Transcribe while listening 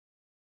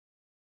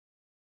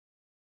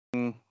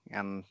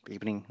and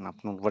evening, and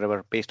afternoon,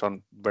 whatever, based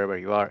on wherever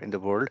you are in the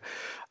world.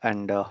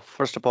 And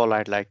first of all,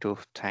 I'd like to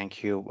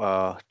thank you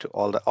to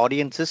all the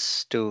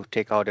audiences to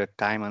take out your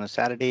time on a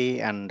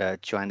Saturday and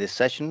join this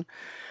session.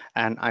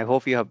 And I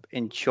hope you have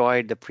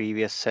enjoyed the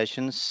previous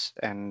sessions.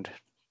 And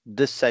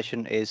this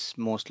session is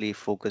mostly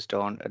focused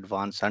on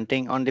advanced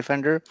hunting on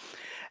Defender.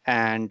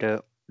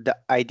 And the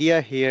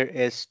idea here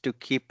is to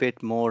keep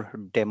it more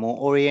demo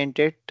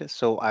oriented.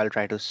 So I'll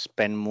try to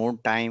spend more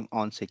time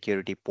on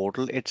security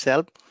portal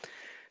itself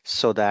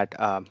so that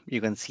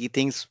you can see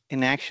things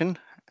in action.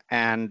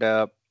 And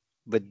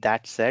with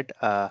that said,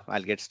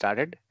 I'll get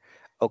started.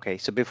 Okay,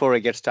 so before I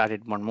get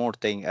started, one more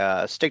thing.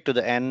 Stick to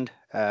the end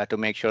to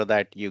make sure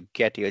that you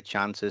get your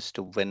chances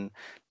to win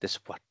this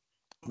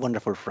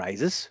wonderful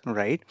prizes,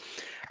 right?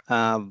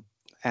 Um,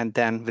 and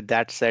then with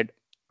that said,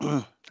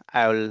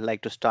 I would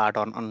like to start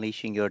on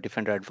unleashing your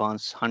Defender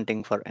Advanced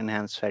Hunting for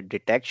Enhanced Threat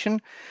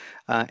Detection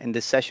in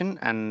this session.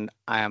 And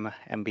I am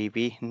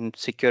MBB in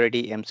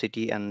Security,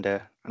 MCT, and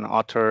an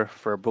author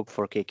for a book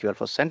for KQL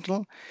for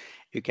Sentinel.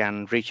 You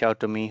can reach out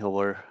to me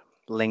over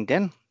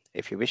LinkedIn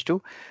if you wish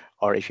to,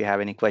 or if you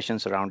have any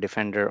questions around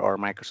Defender or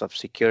Microsoft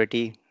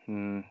security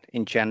in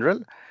general.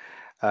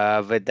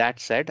 With that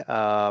said,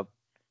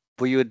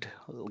 we would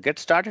get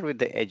started with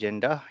the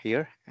agenda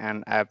here,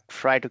 and I've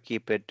tried to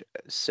keep it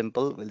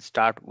simple. We'll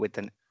start with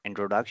an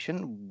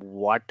introduction,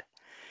 what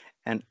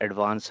an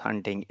advanced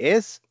hunting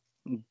is.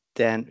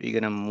 Then we're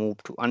going to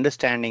move to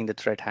understanding the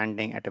threat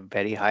hunting at a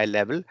very high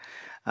level.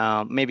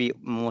 Maybe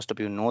most of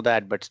you know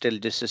that, but still,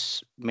 this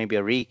is maybe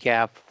a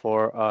recap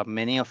for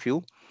many of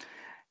you.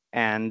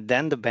 And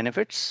then the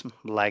benefits,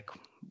 like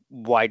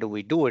why do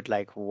we do it?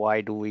 Like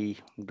why do we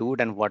do it,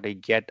 and what do we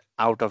get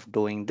out of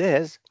doing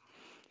this?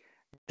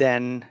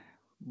 Then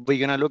we're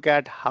going to look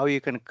at how you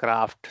can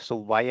craft. So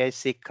why I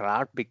say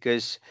craft,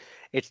 because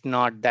it's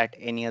not that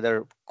any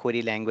other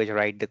query language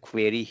write the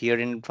query here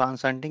in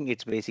advanced hunting.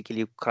 It's basically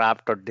you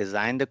craft or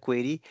design the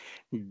query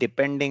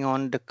depending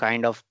on the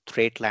kind of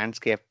threat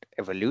landscape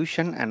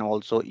evolution and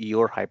also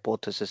your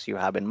hypothesis you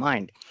have in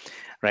mind,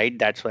 right?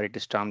 That's why it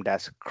is termed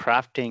as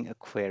crafting a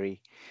query.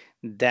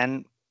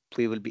 Then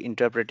we will be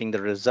interpreting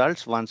the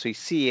results once we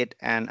see it,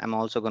 and I'm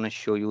also going to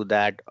show you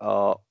that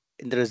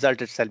in the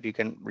result itself you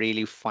can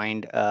really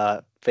find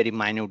very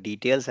minute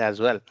details as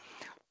well.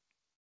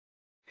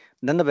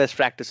 Then the best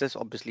practices,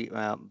 obviously,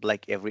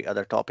 like every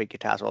other topic,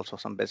 it has also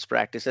some best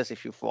practices.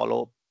 If you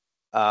follow,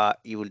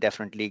 you will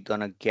definitely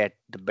gonna get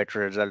the better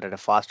result at a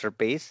faster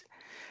pace.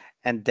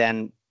 And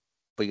then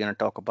we're gonna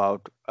talk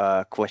about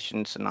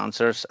questions and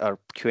answers or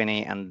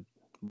Q&A and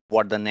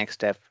what the next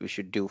step we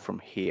should do from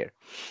here,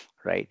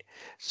 right?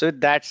 So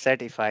that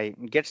said, if I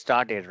get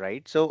started,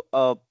 right? So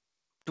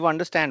to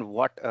understand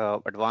what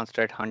advanced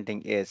threat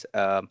hunting is,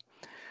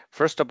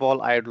 first of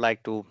all, I would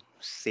like to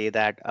say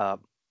that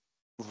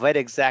where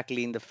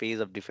exactly in the phase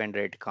of Defender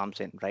it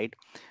comes in, right?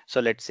 So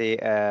let's say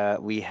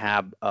we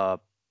have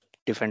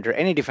Defender,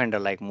 any Defender,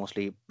 like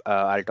mostly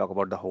I'll talk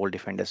about the whole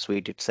Defender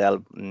suite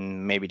itself,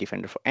 maybe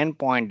Defender for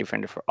endpoint,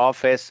 Defender for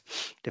Office,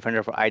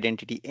 Defender for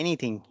identity,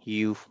 anything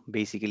you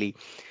basically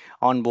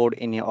onboard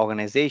in your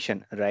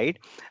organization, right?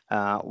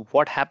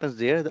 What happens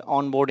there? The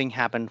onboarding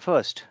happen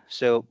first.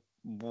 So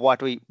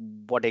what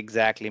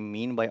exactly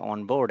mean by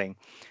onboarding?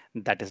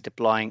 That is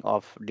deploying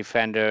of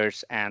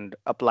defenders and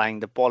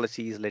applying the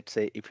policies. Let's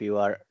say if you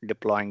are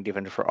deploying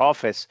Defender for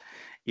Office,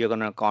 you're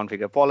going to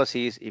configure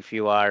policies. If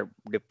you are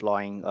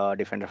deploying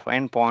Defender for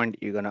Endpoint,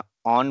 you're going to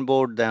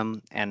onboard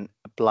them and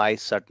apply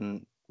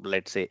certain,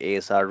 let's say,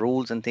 ASR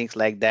rules and things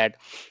like that.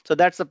 So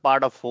that's a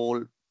part of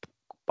whole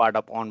part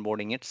of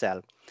onboarding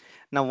itself.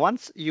 Now,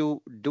 once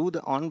you do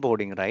the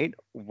onboarding, right,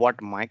 what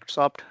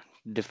Microsoft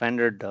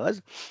Defender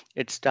does,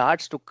 it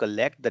starts to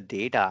collect the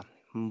data,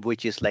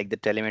 which is like the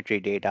telemetry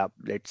data.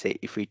 Let's say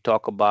if we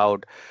talk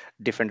about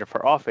Defender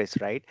for Office,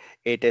 right,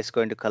 it is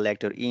going to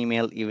collect your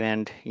email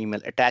event,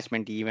 email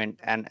attachment event,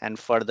 and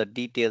further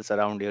details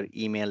around your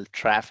email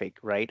traffic,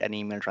 right, and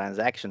email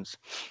transactions.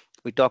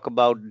 We talk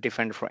about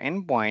Defender for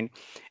Endpoint,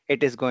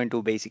 it is going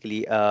to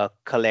basically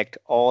collect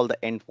all the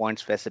endpoint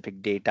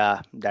specific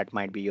data. That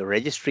might be your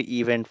registry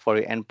event for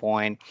your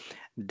endpoint,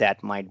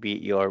 that might be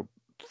your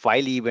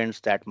file events,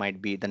 that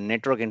might be the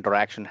network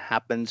interaction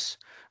happens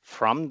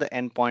from the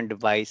endpoint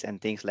device and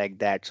things like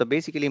that. So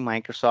basically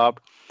Microsoft,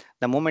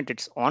 the moment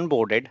it's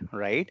onboarded,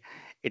 right,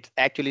 it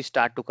actually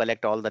start to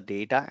collect all the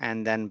data,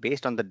 and then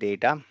based on the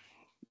data,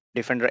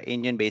 Defender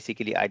engine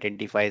basically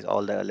identifies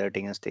all the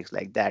alerting and things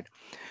like that.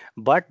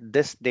 But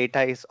this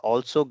data is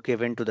also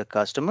given to the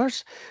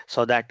customers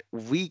so that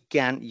we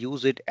can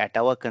use it at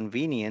our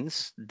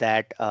convenience,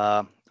 that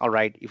all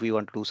right, if we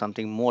want to do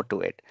something more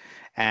to it.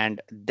 And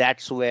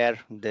that's where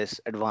this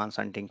advanced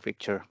hunting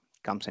feature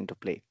comes into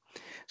play.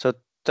 So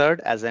third,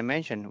 as I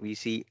mentioned, we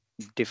see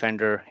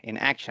Defender in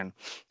action.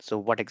 So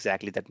what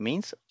exactly that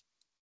means?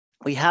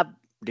 We have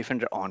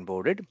Defender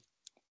onboarded,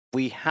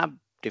 we have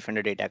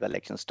Defender data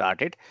collection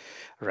started,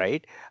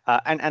 right?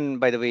 And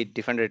by the way,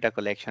 Defender data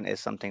collection is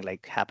something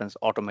like happens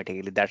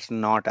automatically. That's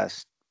not a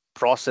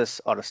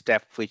process or a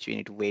step which we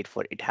need to wait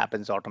for. It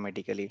happens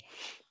automatically.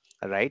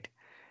 right?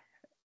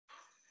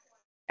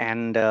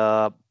 And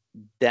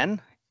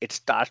then it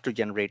starts to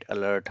generate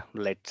alert.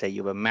 Let's say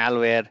you have a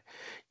malware,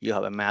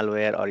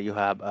 or you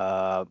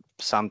have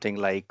something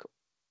like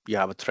you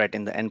have a threat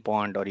in the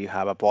endpoint, or you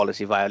have a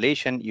policy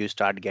violation. You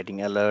start getting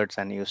alerts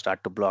and you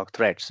start to block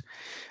threats,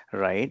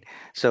 right?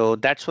 So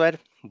that's where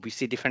we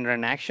see Defender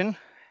in action.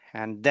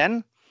 And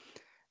then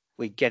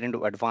we get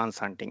into advanced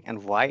hunting,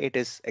 and why it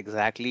is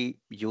exactly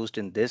used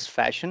in this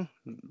fashion.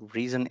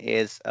 Reason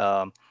is,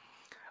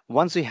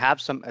 once we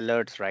have some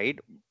alerts, right,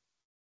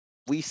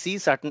 we see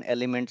certain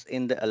elements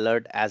in the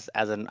alert as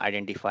an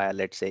identifier.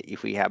 Let's say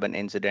if we have an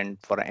incident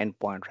for an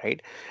endpoint,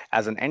 right,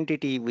 as an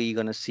entity, we're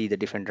going to see the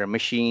Defender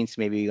machines,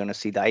 maybe you're going to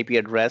see the IP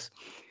address.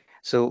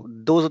 So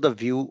those are the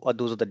view, or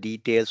those are the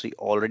details we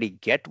already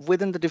get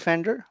within the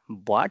Defender.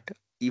 But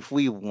if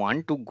we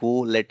want to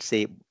go, let's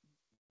say,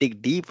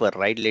 dig deeper,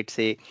 right, let's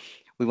say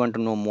we want to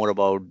know more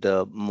about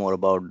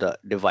the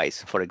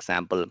device. For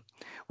example,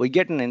 we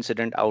get an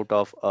incident out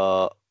of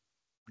a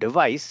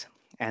device,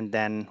 and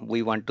then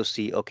we want to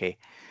see, okay,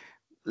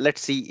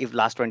 let's see if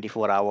last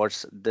 24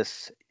 hours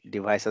this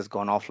device has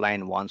gone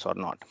offline once or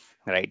not,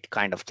 right,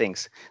 kind of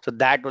things. So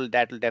that will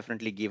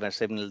definitely give a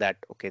signal that,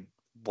 okay,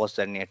 was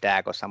there any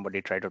attack or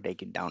somebody tried to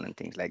take it down and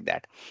things like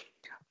that.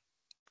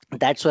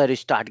 That's where you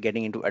start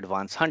getting into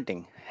advanced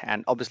hunting.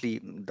 And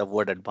obviously the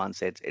word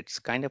advanced, it's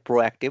kind of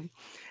proactive.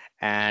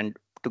 And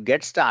to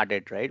get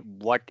started, right,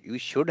 what you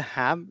should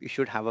have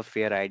a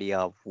fair idea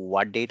of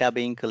what data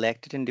being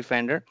collected in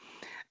Defender.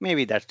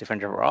 Maybe that's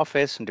Defender for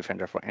Office and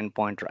Defender for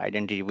Endpoint or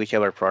Identity,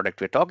 whichever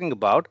product we're talking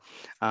about.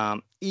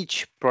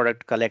 Each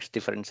product collects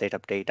different set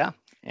of data,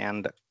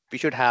 and we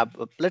should have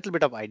a little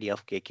bit of idea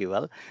of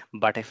KQL.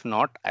 But if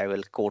not, I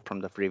will quote from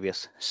the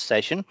previous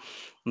session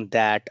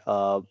that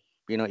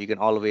you can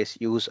always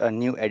use a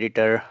new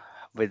editor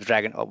with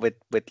Dragon, or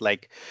with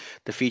like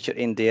the feature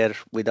in there.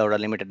 Without a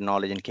limited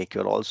knowledge in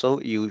KQL, also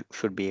you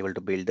should be able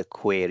to build the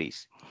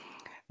queries.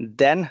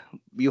 Then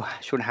you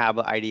should have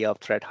an idea of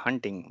threat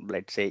hunting.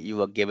 Let's say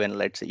you're given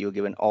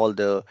all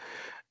the,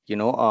 you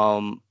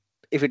know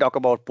if we talk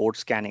about port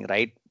scanning,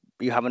 right,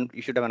 you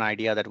should have an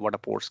idea that what a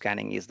port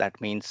scanning is. That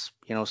means,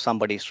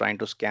 somebody's trying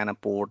to scan a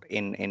port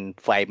in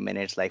 5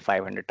 minutes, like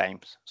 500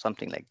 times,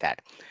 something like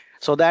that.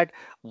 So that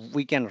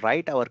we can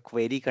write our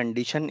query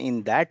condition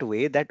in that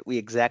way that we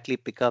exactly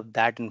pick up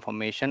that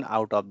information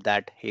out of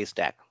that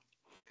haystack,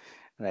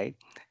 right?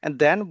 And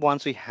then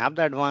once we have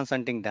the advanced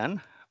hunting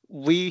done,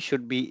 we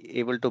should be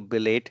able to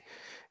relate,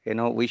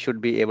 we should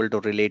be able to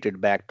relate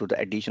it back to the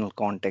additional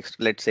context.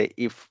 Let's say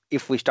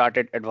if we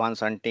started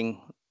advanced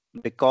hunting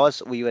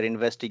because we were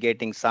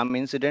investigating some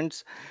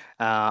incidents,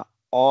 uh,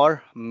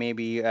 or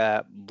maybe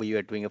we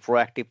were doing a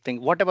proactive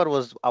thing, whatever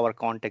was our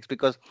context.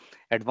 Because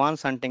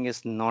advanced hunting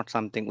is not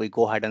something we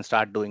go ahead and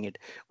start doing it.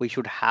 We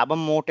should have a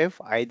motive.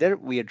 Either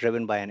we are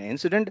driven by an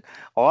incident,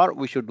 or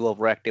we should do a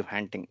proactive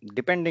hunting,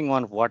 depending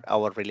on what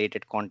our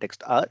related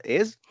context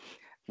is.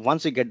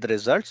 Once we get the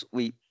results,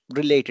 we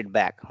relate it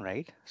back,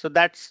 right? So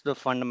that's the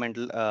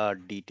fundamental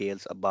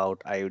details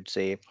about, I would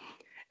say,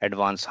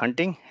 advanced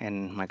hunting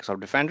in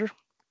Microsoft Defender.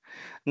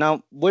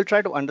 Now we'll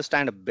try to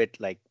understand a bit,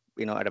 like,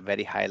 at a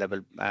very high level,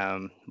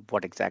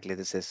 what exactly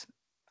this is.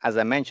 As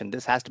I mentioned,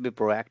 this has to be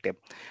proactive.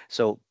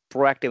 So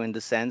proactive in the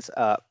sense,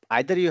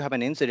 either you have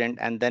an incident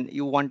and then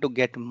you want to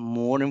get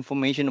more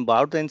information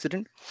about the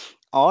incident,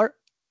 or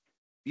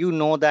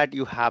that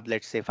you have,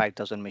 let's say,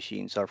 5,000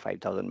 machines or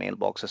 5,000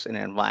 mailboxes in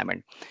an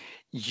environment.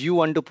 You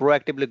want to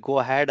proactively go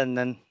ahead and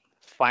then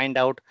find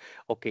out,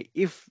 okay,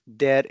 if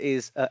there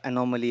is an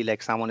anomaly,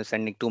 like someone is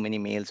sending too many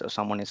mails or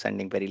someone is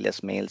sending very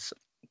less mails,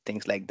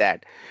 things like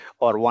that,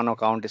 or one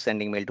account is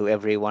sending mail to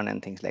everyone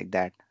and things like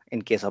that.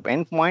 In case of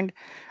endpoint,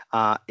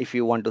 if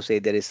you want to say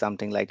there is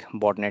something like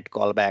botnet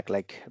callback,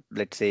 like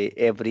let's say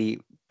every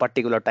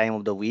particular time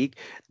of the week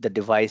the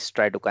device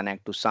try to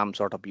connect to some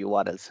sort of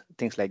URLs,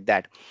 things like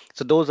that.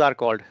 So those are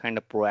called kind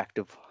of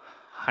proactive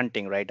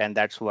hunting, right? And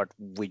that's what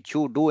we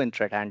do in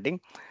threat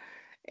hunting.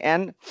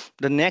 And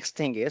the next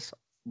thing is,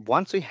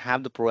 once we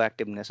have the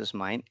proactiveness is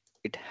mind,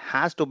 it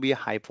has to be a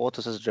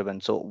hypothesis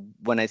driven. So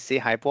when I say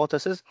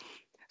hypothesis,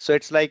 so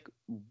it's like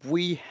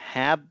we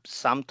have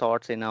some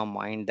thoughts in our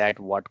mind that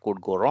what could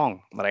go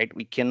wrong, right?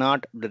 We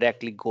cannot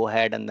directly go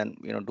ahead and then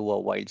do a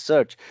wild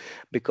search,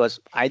 because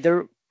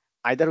either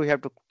we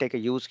have to take a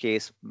use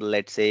case.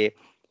 Let's say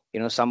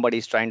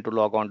somebody's trying to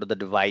log on to the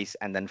device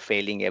and then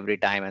failing every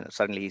time and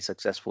suddenly he's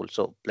successful.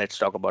 So let's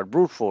talk about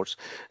brute force.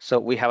 So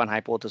we have an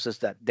hypothesis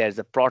that there's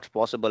a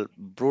possible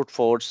brute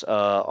force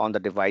on the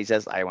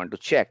devices I want to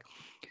check.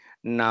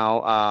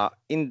 Now,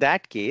 in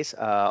that case,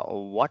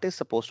 what is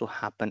supposed to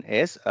happen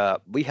is,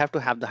 we have to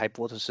have the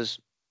hypothesis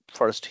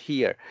first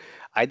here.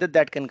 Either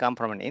that can come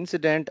from an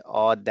incident,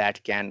 or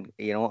that can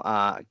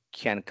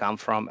come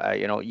from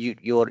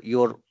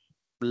you're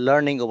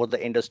learning over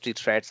the industry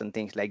threats and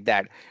things like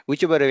that.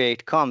 Whichever way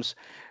it comes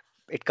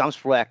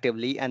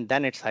proactively, and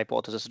then it's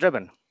hypothesis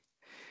driven.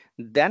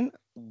 Then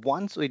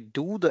once we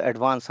do the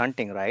advanced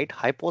hunting, right,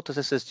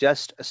 hypothesis is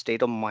just a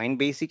state of mind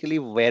basically,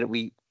 where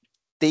we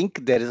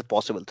think there is a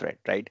possible threat,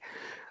 right?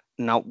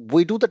 Now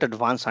we do that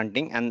advanced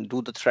hunting and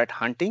do the threat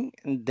hunting,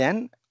 and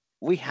then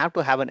we have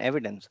to have an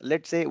evidence.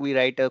 Let's say we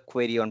write a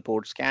query on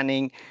port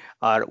scanning,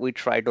 or we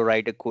try to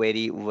write a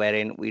query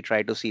wherein we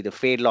try to see the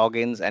failed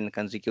logins and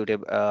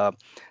consecutive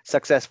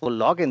successful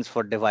logins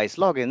for device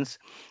logins.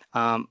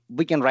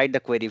 We can write the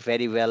query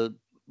very well,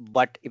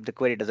 but if the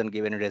query doesn't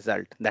give any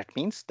result, that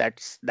means that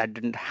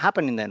didn't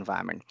happen in the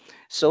environment.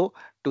 So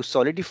to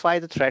solidify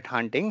the threat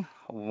hunting,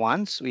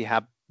 once we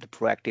have the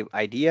proactive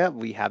idea,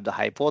 we have the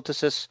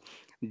hypothesis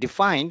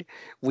defined,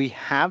 we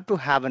have to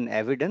have an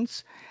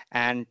evidence.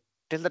 And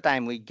till the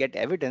time we get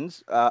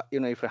evidence,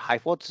 if a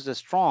hypothesis is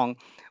strong,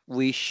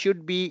 we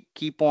should be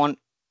keep on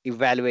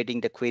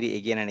evaluating the query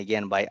again and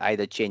again by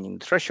either changing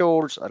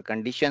thresholds or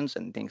conditions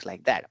and things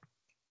like that.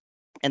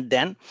 And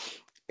then,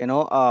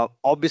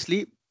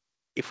 obviously,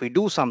 if we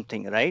do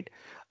something right,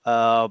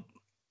 uh,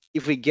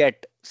 if we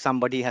get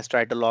somebody has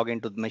tried to log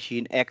into the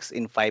machine X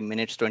in 5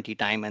 minutes 20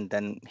 time, and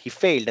then he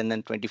failed, and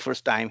then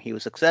 21st time he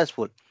was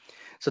successful,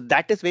 so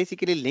that is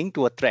basically linked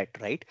to a threat,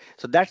 right?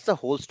 So that's the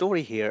whole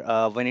story here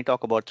when you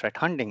talk about threat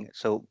hunting.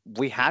 So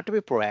we have to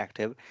be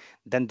proactive.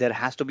 Then there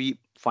has to be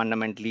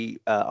fundamentally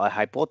a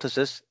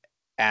hypothesis,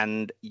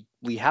 and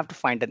we have to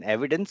find an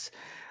evidence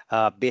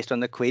based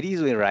on the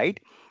queries we write.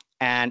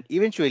 And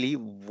eventually,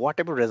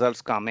 whatever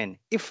results come in,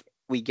 if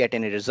we get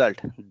any result,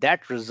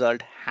 that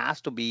result has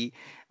to be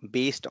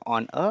based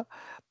on a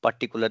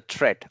particular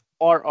threat,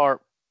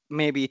 or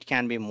maybe it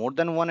can be more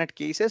than one at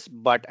cases,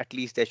 but at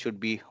least there should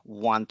be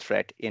one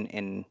threat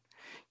in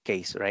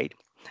case, right?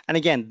 And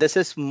again, this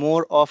is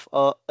more of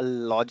a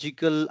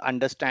logical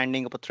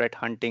understanding of a threat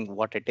hunting,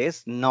 what it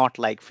is, not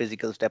like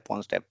physical step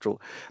one, step two.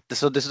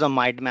 So this is a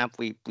mind map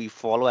we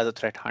follow as a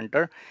threat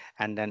hunter,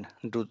 and then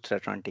do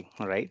threat hunting,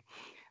 right?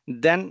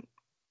 Then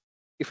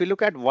if we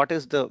look at what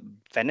is the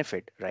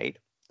benefit, right?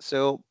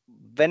 So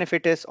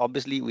benefit is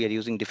obviously we are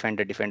using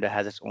Defender. Defender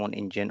has its own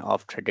engine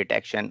of threat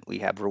detection. We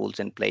have rules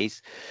in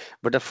place.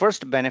 But the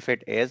first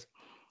benefit is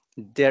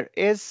there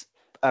is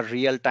a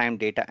real-time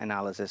data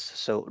analysis.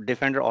 So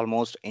Defender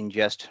almost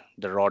ingest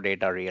the raw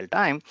data real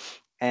time,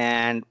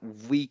 and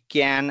we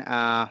can,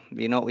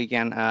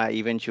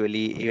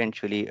 eventually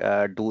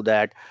do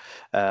that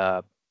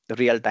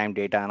real-time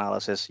data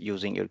analysis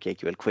using your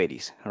KQL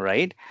queries,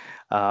 right?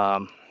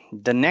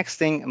 The next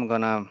thing I'm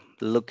gonna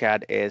look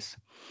at is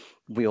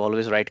we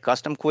always write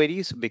custom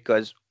queries,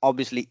 because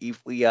obviously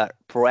if we are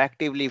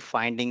proactively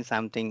finding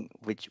something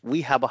which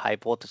we have a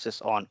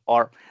hypothesis on,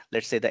 or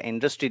let's say the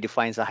industry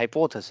defines a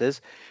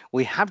hypothesis,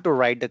 we have to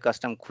write the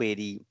custom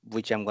query,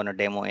 which I'm going to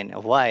demo in a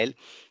while.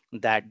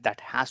 That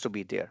has to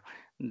be there.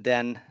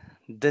 Then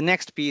the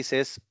next piece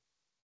is,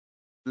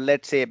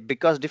 let's say,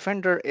 because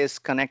Defender is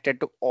connected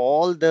to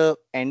all the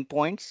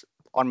endpoints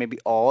or maybe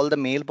all the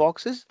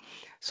mailboxes,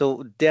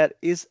 so there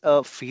is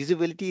a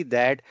feasibility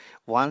that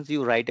once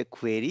you write a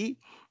query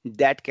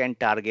that can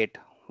target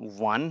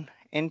one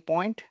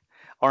endpoint,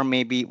 or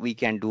maybe we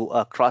can do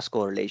a cross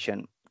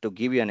correlation. To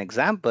give you an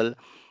example,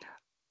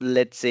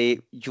 let's say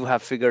you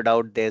have figured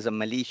out there's a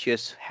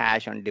malicious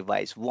hash on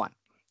device one.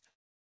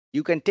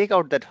 You can take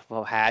out that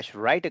hash,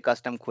 write a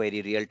custom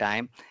query real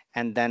time,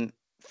 and then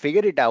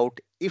figure it out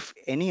if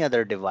any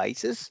other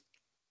devices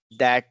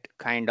that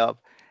kind of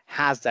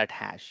has that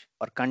hash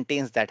or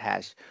contains that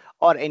hash,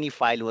 or any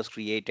file was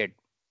created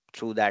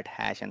through that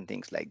hash and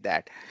things like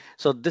that.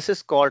 So this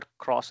is called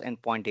cross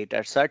endpoint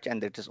data search,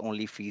 and it is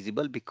only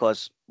feasible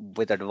because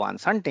with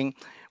advanced hunting,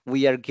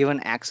 we are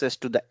given access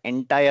to the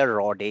entire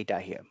raw data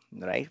here,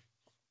 right?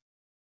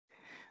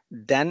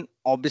 Then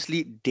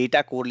obviously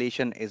data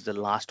correlation is the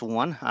last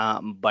one,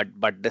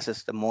 but this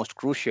is the most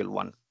crucial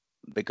one,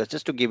 because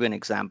just to give you an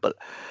example,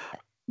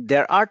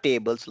 there are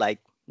tables like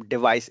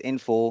device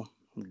info,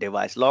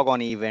 device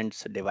logon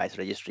events, device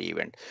registry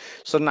event.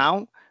 So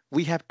now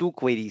we have two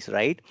queries,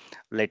 right?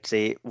 Let's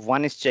say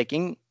one is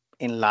checking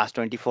in last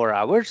 24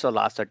 hours or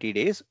last 30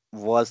 days,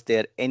 was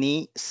there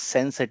any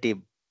sensitive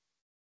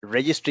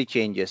registry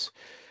changes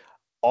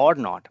or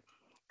not?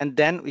 And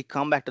then we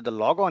come back to the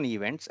logon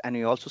events, and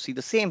we also see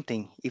the same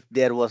thing. If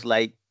there was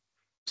like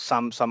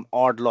some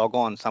odd log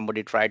on,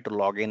 somebody tried to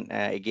log in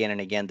again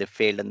and again, they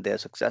failed and they're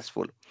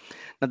successful.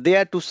 Now they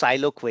are two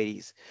silo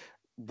queries.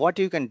 What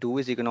you can do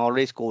is you can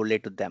always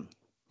correlate to them.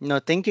 Now,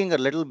 thinking a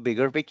little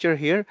bigger picture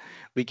here,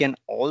 we can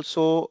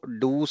also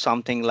do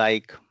something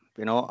like,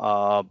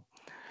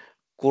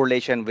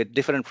 correlation with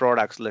different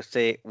products. Let's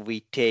say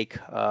we take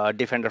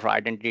Defender for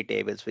identity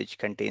tables, which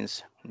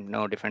contains,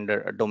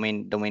 Defender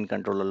domain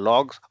controller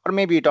logs, or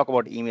maybe you talk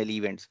about email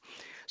events.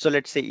 So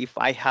let's say if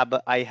I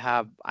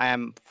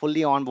am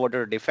fully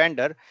onboarded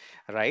Defender,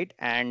 right?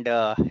 And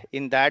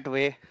in that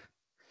way,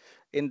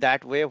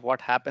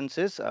 what happens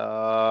is,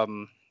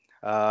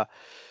 uh,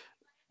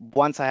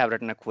 once I have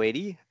written a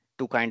query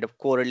to kind of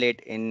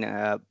correlate in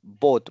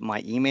both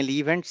my email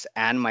events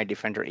and my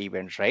Defender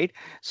events, right?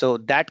 So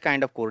that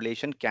kind of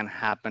correlation can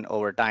happen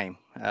over time.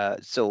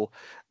 So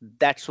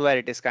that's where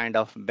it is kind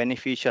of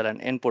beneficial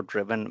and input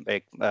driven,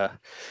 like,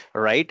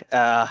 right?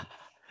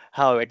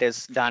 How it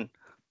is done.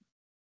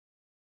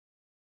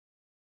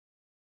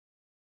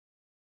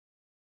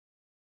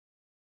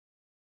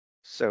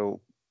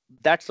 So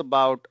that's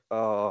about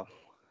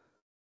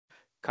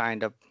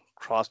kind of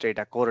cross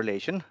data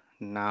correlation.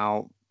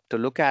 Now to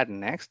look at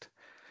next,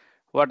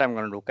 what I'm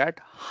going to look at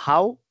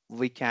how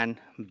we can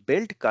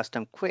build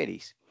custom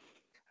queries,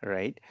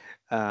 right?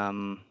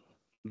 Um,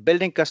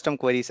 Building custom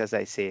queries, as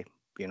I say,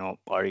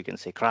 or you can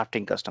say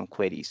crafting custom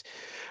queries.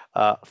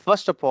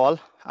 First of all,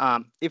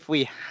 if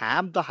we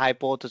have the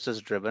hypothesis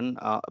driven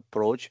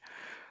approach,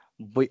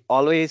 we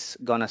always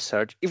gonna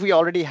search if we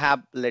already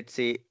have, let's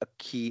say, a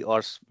key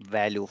or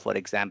value. For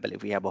example,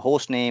 if we have a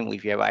host name,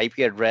 if we have an IP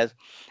address,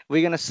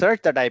 we're gonna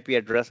search that IP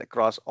address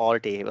across all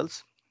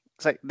tables.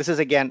 So this is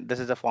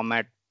a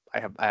format I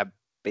have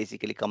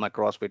basically come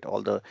across with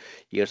all the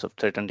years of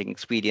threat hunting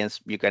experience.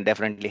 You can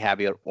definitely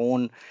have your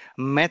own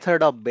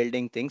method of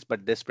building things,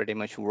 but this pretty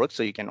much works,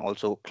 so you can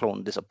also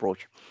clone this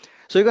approach.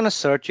 So you're going to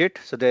search it.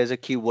 So there's a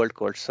keyword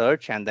called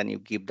search, and then you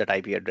give that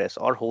IP address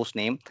or host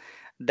name.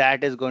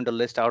 That is going to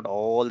list out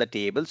all the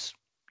tables.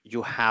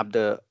 You have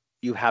that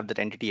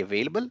entity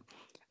available.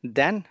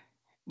 Then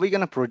we're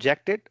going to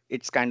project it.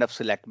 It's kind of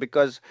select,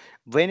 because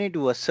when you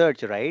do a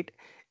search, right,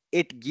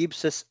 it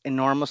gives us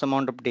enormous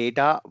amount of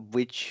data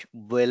which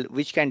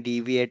can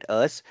deviate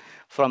us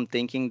from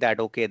thinking that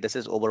okay, this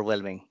is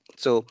overwhelming.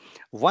 So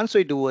once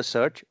we do a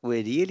search,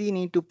 we really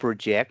need to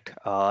project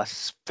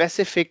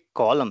specific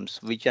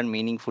columns which are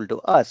meaningful to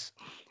us,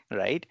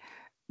 right?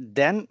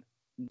 Then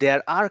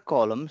there are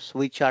columns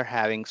which are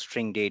having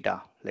string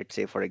data, let's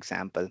say, for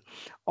example,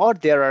 or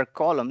there are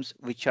columns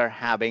which are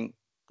having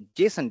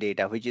JSON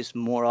data, which is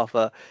more of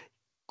a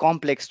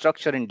complex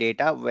structure in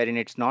data wherein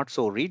it's not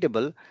so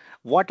readable.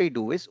 What we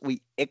do is we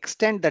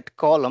extend that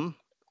column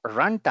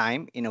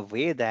runtime in a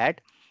way that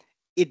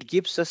it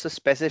gives us a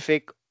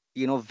specific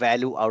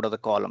value out of the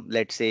column.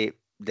 Let's say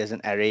there's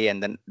an array,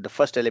 and then the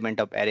first element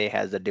of array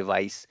has the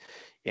device,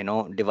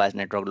 device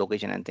network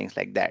location and things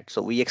like that.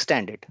 So we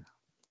extend it,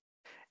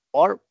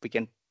 or we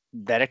can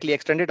directly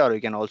extend it, or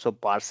we can also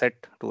parse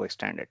it to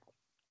extend it.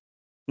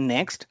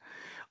 Next,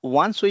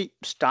 once we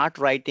start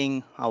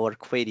writing our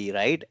query,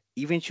 right,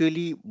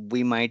 eventually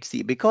we might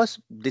see, because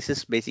this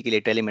is basically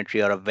a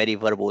telemetry or a very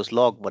verbose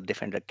log what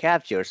Defender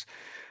captures,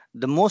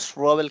 the most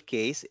probable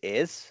case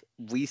is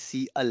we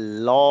see a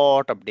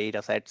lot of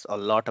data sets, a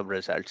lot of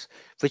results,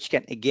 which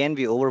can again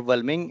be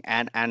overwhelming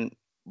and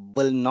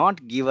will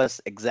not give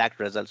us exact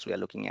results we are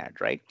looking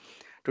at, right?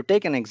 To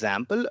take an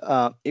example,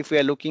 if we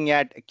are looking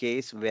at a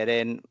case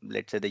wherein,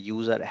 let's say, the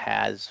user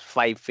has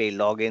 5 failed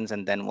logins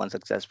and then 1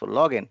 successful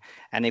login,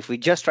 and if we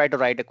just try to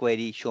write a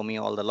query, show me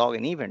all the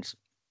login events,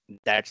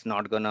 that's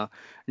not gonna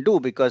do,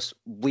 because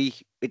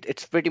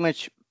it's pretty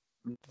much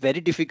very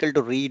difficult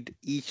to read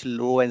each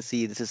row and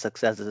see this is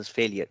success, this is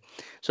failure.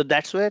 So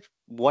that's where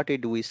what we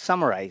do is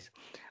summarize.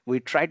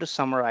 We try to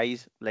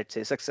summarize, let's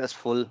say,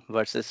 successful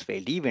versus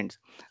failed events.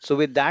 So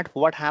with that,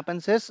 what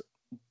happens is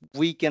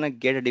we can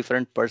get a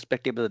different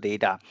perspective of the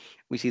data.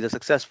 We see the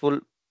successful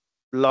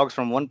logs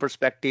from one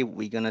perspective,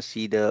 we're gonna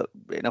see the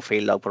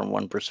fail log from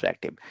one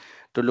perspective.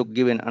 To look,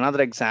 given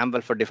another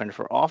example for Defender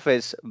for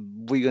Office,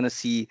 we're gonna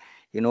see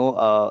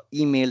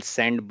email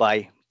sent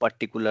by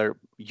particular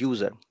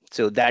user.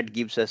 So that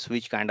gives us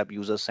which kind of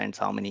user sends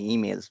how many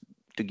emails,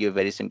 to give a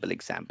very simple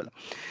example.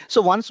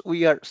 So once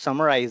we are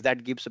summarized,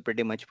 that gives a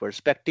pretty much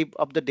perspective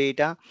of the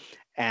data,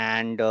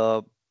 and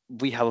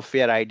we have a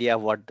fair idea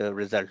of what the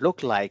result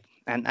look like,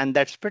 and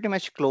that's pretty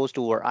much close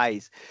to our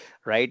eyes,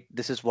 right?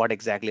 This is what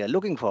exactly I'm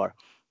looking for.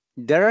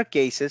 There are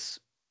cases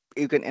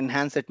you can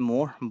enhance it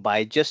more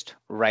by just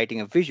writing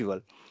a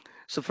visual.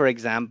 So for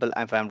example,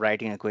 if I'm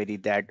writing a query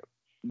that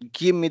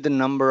give me the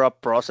number of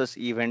process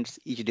events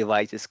each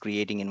device is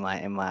creating in my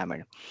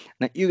environment.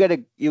 Now you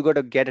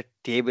gotta get a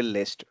table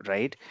list,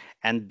 right?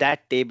 And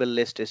that table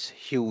list is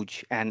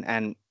huge.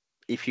 And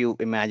if you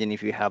imagine,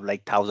 if you have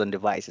like 1,000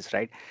 devices,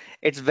 right?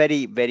 It's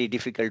very, very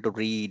difficult to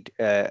read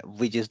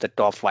which is the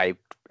top five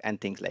and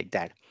things like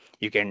that.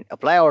 You can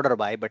apply order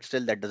by, but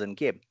still that doesn't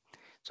give.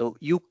 So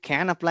you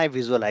can apply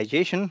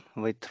visualization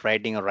with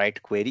writing a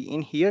right query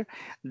in here.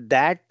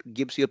 That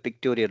gives you a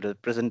pictorial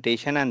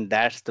representation, and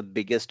that's the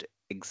biggest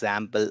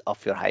example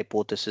of your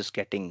hypothesis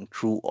getting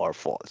true or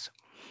false,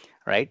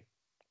 right?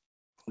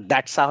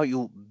 That's how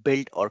you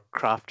build or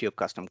craft your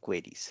custom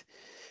queries.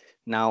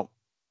 Now,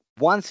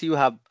 once you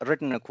have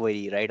written a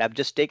query, right? I've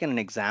just taken an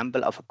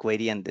example of a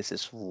query, and this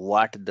is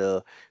what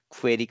the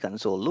query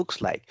console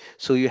looks like.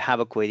 So you have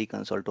a query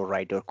console to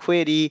write your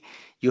query,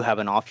 you have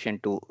an option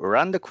to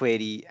run the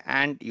query,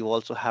 and you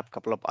also have a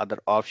couple of other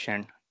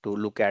options to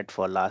look at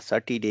for last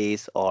 30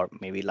 days or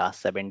maybe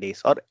last 7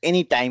 days or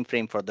any time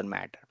frame for the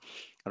matter,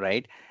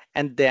 right?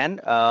 And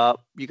then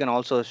you can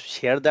also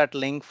share that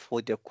link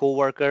with your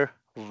coworker,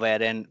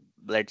 wherein,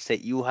 let's say,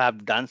 you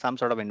have done some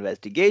sort of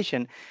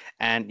investigation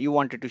and you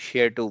wanted to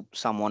share to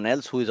someone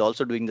else who is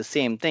also doing the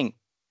same thing.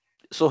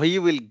 So he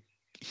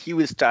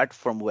will start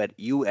from where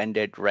you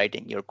ended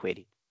writing your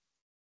query,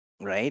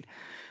 right?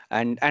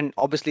 And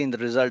obviously in the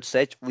result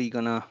set we're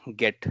gonna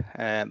get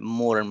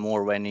more and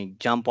more when you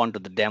jump onto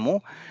the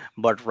demo.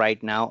 But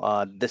right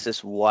now this is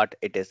what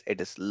it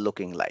is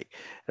looking like,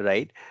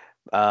 right?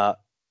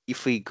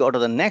 if we go to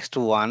the next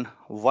one,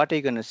 what are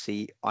you going to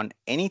see on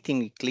anything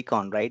we click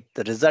on, right?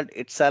 The result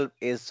itself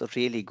is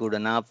really good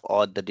enough,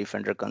 or the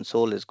Defender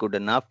console is good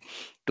enough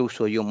to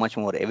show you much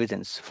more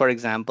evidence. For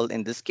example,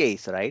 in this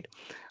case, right,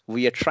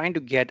 we are trying to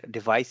get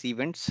device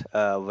events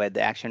where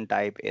the action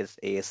type is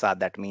ASR.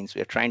 That means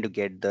we are trying to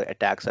get the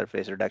attack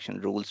surface reduction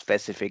rule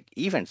specific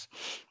events.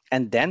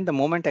 And then the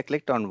moment I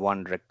clicked on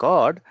one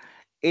record,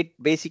 it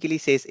basically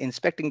says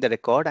inspecting the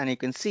record, and you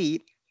can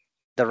see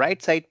the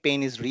right side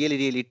pane is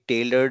really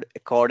tailored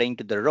according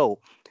to the row.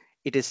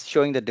 It is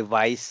showing the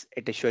device,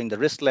 it is showing the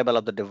risk level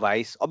of the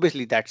device.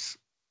 Obviously, that's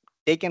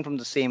taken from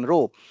the same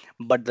row,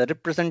 but the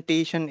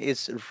representation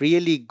is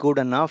really good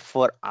enough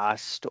for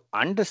us to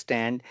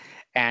understand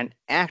and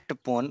act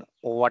upon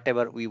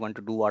whatever we want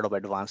to do out of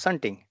advanced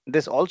hunting.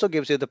 This also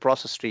gives you the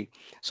process tree.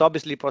 So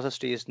obviously process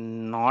tree is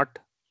not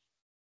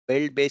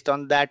built based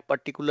on that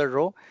particular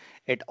row.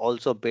 It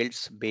also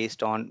builds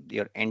based on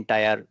your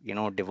entire,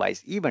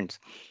 device events,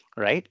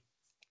 right?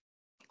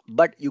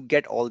 But you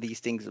get all these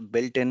things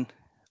built in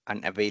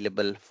and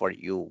available for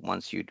you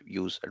once you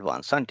use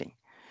advanced hunting.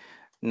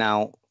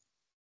 Now,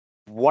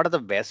 what are the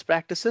best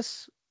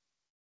practices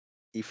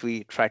if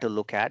we try to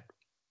look at?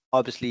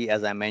 Obviously,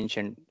 as I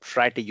mentioned,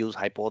 try to use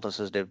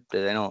hypothesis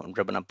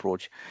driven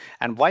approach.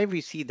 And why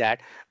we see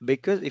that?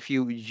 Because if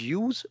you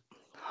use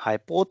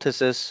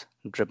hypothesis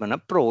driven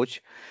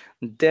approach,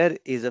 there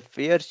is a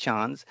fair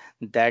chance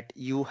that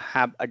you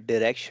have a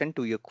direction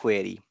to your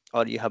query,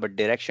 or you have a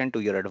direction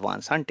to your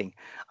advanced hunting.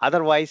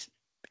 Otherwise,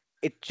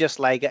 it's just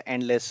like an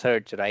endless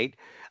search, right?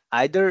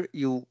 Either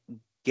you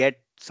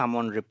get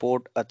someone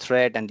report a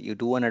threat and you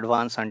do an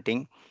advanced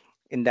hunting.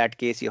 In that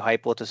case, your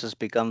hypothesis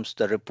becomes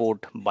the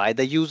report by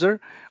the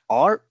user.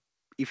 Or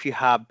if you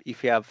have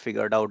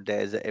figured out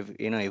there's a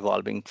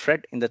evolving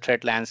threat in the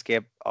threat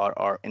landscape,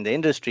 or in the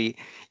industry,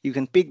 you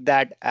can pick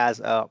that as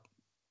a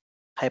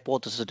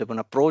hypothesis driven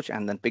approach,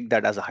 and then pick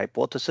that as a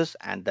hypothesis,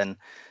 and then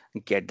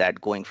get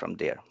that going from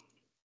there.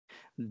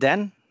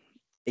 Then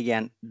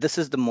again, this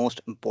is the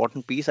most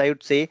important piece, I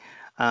would say.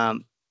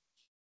 um,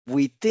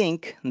 we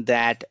think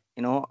that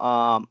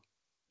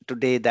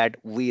today that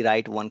we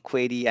write one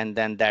query and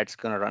then that's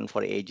going to run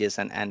for ages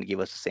and give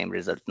us the same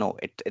result. No,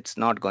 it's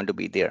not going to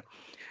be there.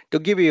 To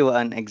give you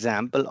an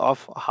example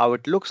of how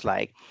it looks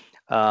like,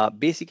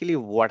 basically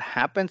what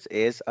happens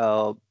is,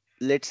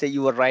 let's say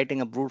you are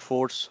writing a brute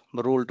force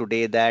rule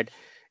today that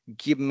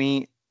give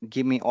me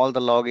give me all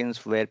the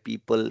logins where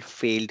people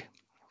failed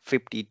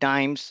 50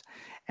 times,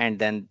 and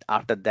then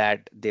after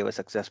that they were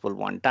successful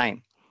one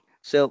time.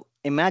 So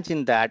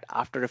imagine that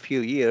after a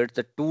few years,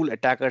 the tool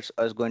attackers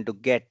are going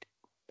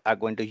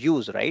to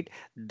use, right?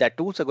 The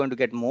tools are going to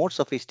get more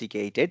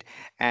sophisticated,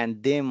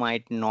 and they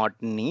might not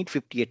need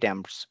 50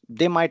 attempts.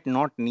 They might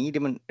not need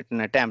even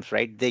an attempts,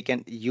 right? They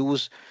can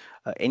use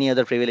any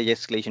other privilege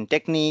escalation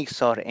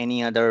techniques, or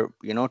any other,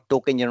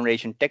 token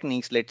generation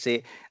techniques. Let's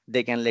say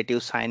they can let you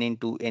sign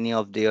into any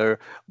of their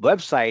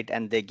website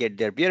and they get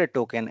their bearer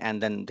token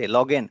and then they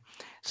log in.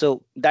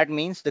 So that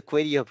means the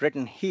query you have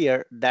written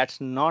here,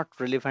 that's not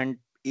relevant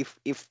if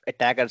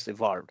attackers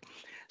evolved.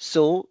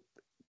 So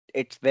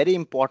it's very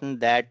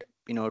important that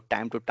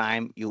time to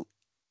time you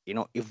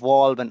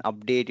evolve and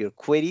update your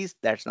queries.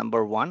 That's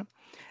number one.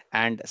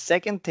 And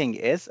second thing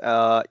is,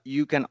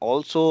 you can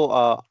also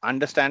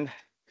understand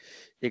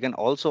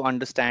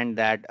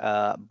that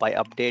by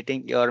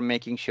updating, you're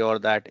making sure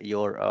that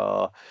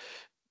your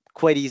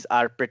queries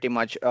are pretty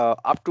much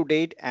up to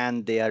date,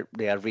 and they are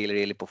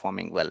really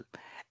performing well.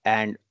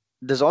 And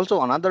there's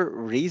also another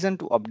reason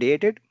to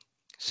update it.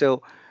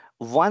 So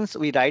once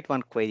we write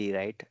one query,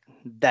 right,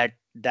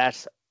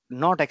 that's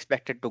not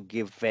expected to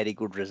give very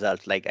good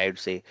results, like I would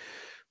say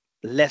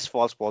less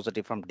false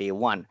positive from day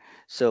one.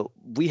 So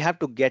we have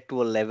to get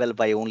to a level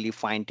by only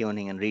fine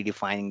tuning and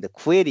redefining the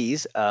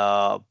queries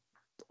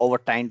over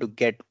time to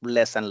get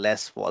less and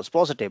less false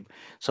positive,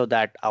 so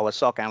that our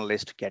SOC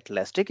analysts get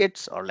less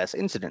tickets or less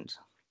incidents.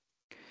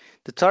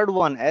 The third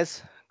one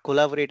is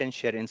collaborate and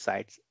share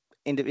insights.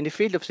 In the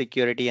field of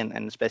security,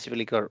 and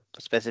specifically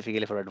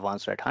for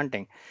advanced threat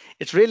hunting,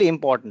 it's really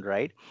important,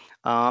 right?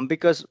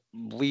 Because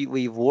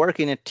we work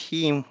in a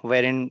team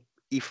wherein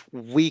if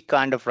we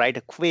kind of write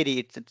a query,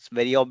 it's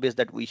very obvious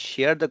that we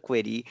share the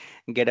query,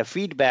 get a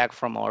feedback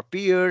from our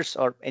peers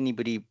or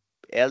anybody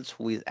else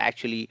who is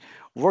actually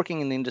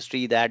working in the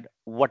industry, that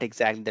what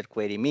exactly that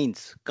query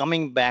means.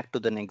 Coming back to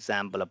the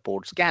example of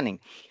port scanning.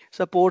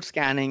 So port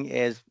scanning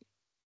is,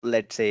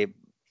 let's say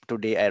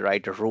today I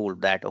write a rule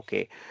that,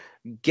 okay,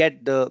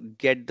 get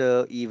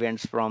the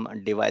events from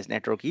device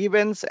network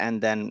events,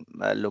 and then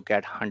look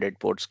at 100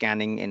 port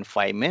scanning in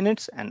 5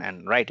 minutes,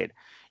 and write it.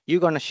 You're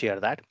going to share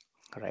that,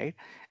 right?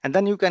 And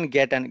then you can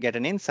get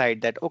an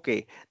insight that,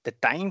 okay, the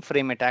time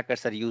frame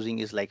attackers are using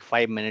is like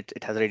 5 minutes.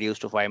 It has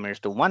reduced to 5 minutes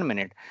to 1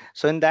 minute.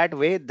 So in that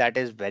way, that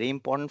is very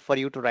important for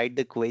you to write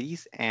the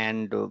queries.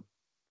 And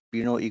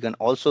you can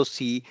also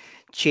see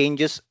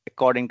changes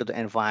according to the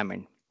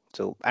environment.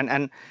 So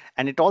and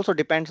it also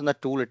depends on the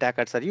tool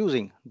attackers are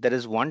using. There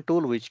is one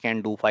tool which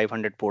can do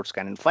 500 port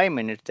scan in 5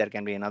 minutes. There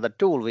can be another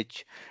tool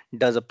which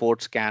does a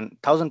port scan,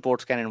 1,000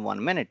 port scan in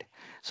 1 minute.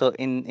 So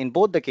in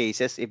both the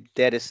cases, if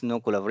there is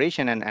no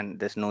collaboration and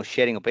there's no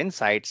sharing of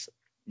insights,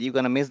 you're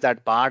gonna miss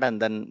that part,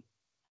 and then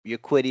your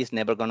query is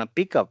never gonna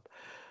pick up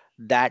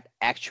that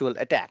actual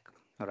attack,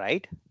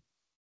 right?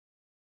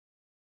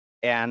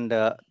 And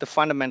the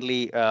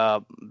fundamentally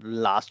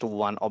last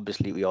one,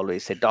 obviously, we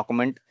always say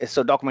document.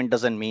 So document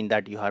doesn't mean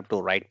that you have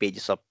to write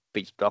pages of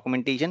page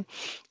documentation.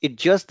 It's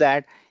just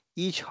that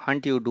each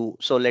hunt you do.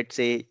 So let's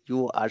say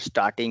you are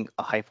starting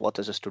a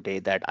hypothesis today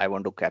that I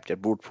want to capture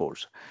brute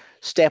force.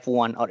 Step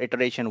one or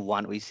iteration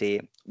one, we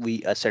say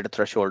we set a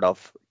threshold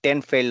of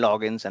 10 failed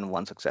logins and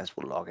one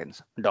successful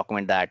logins.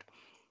 Document that.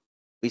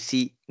 We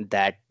see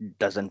that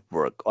doesn't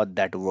work, or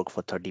that work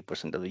for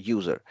 30% of the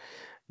user.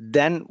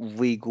 Then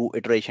we go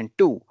iteration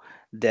two,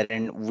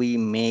 therein we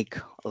make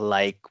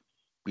like,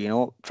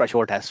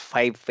 threshold has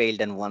five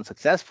failed and one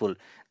successful.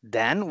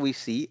 Then we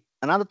see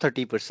another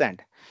 30%.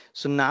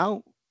 So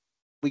now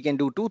we can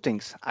do two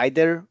things.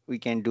 Either we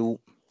can do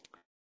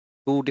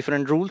two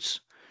different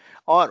rules,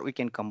 or we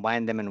can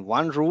combine them in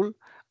one rule,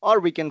 or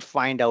we can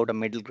find out a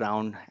middle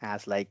ground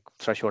as like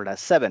threshold as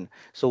seven.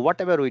 So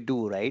whatever we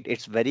do, right,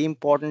 it's very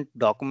important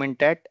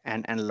document it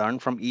and learn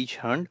from each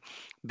hunt,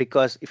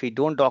 because if we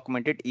don't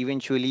document it,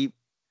 eventually,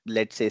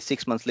 let's say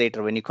 6 months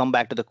later, when you come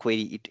back to the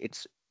query,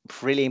 it's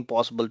really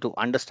impossible to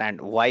understand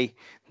why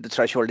the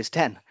threshold is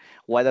 10,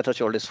 why the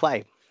threshold is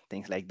 5,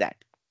 things like that.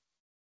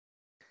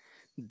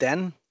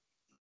 Then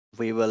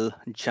we will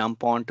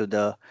jump on to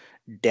the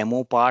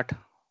demo part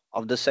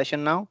of the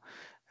session now.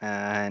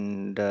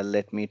 And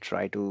let me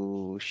try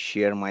to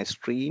share my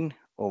screen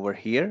over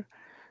here.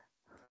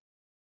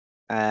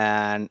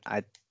 And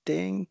I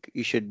think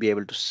you should be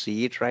able to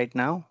see it right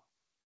now.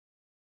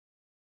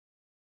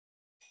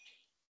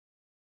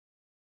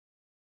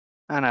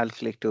 And I'll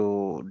click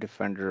to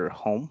Defender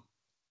Home.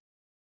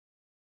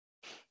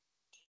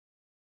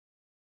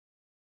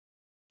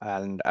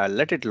 And I'll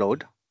let it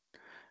load.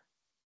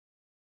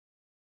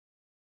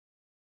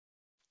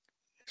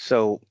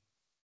 So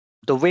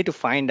the way to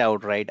find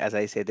out, right, as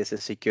I say, this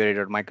is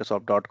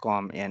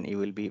security.microsoft.com, and you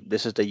will be,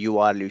 this is the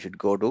URL you should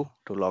go to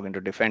log into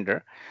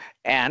Defender.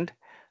 And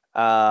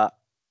uh,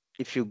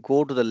 if you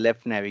go to the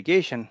left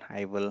navigation,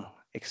 I will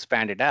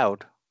expand it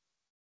out.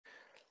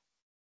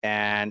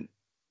 And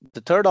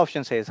the third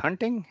option says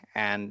hunting,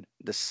 and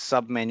the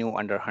sub menu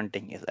under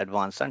hunting is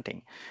advanced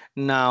hunting.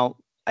 Now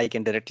I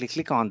can directly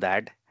click on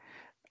that.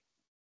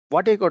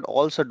 What you could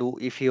also do,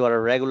 if you are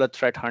a regular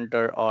threat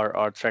hunter,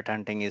 or threat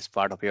hunting is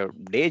part of your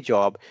day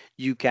job,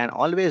 you can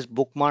always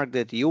bookmark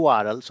that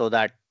URL so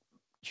that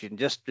you can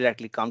just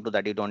directly come to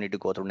that. You don't need to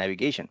go through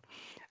navigation.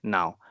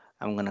 Now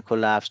I'm going to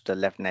collapse the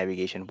left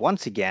navigation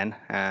once again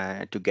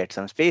to get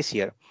some space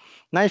here.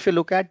 Now, if you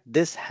look at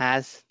this,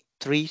 has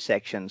three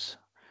sections,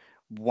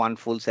 one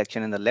full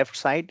section in the left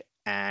side,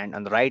 and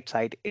on the right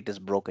side it is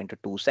broken into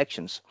two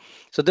sections.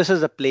 So this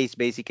is a place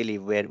basically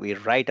where we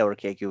write our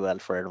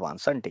KQL for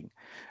advanced hunting.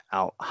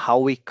 Now, how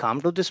we come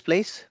to this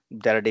place,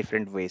 there are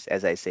different ways.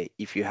 As I say,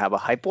 if you have a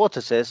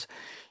hypothesis,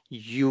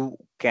 you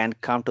can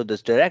come to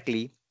this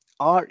directly,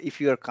 or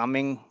if you are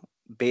coming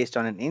based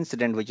on an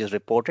incident which is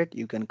reported,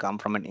 you can come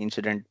from an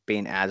incident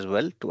pane as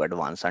well to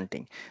advanced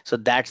hunting. So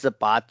that's the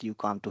path you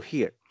come to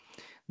here.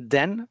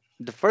 Then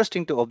the first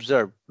thing to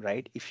observe,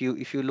 right, if you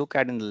look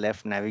at in the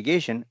left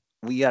navigation,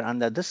 we are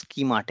under the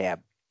schema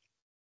tab.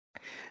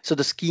 So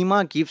the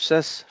schema gives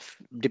us,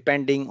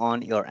 depending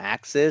on your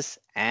access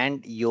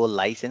and your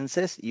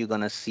licenses, you're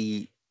gonna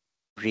see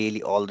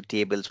really all the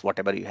tables,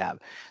 whatever you have.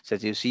 So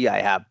as you see, I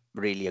have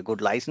really a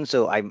good license,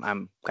 so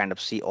I'm kind of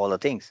see all the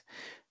things.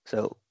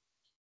 So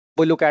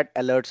we look at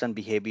alerts and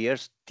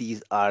behaviors.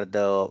 These are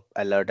the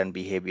alert and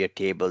behavior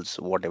tables,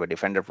 whatever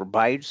Defender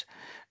provides.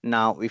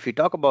 Now, if we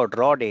talk about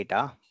raw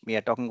data, we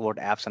are talking about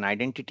apps and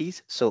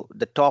identities. So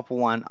the top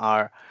one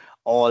are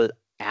all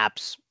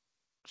apps.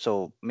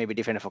 So maybe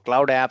Defender for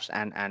cloud apps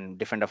and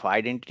Defender for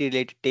identity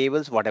related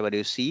tables, whatever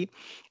you see.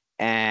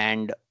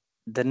 And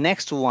the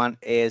next one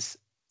is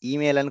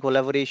email and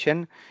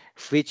collaboration,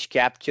 which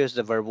captures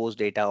the verbose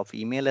data of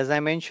email, as I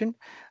mentioned,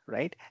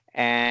 right?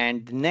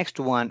 And the next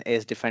one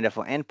is Defender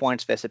for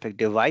endpoint specific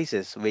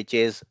devices, which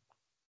is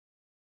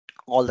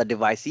all the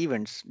device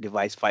events,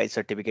 device file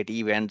certificate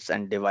events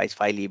and device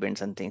file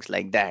events and things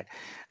like that,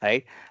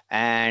 right?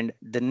 And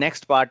the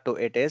next part to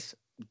it is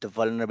the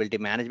vulnerability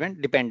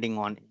management. Depending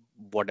on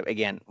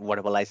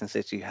whatever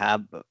licenses you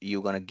have,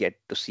 you're going to get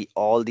to see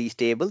all these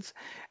tables.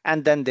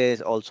 And then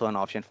there's also an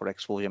option for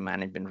exposure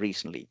management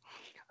recently,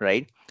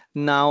 right?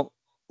 Now,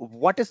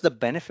 what is the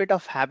benefit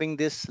of having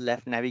this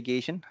left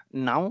navigation?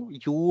 Now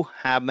you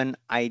have an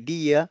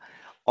idea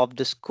of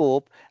the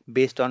scope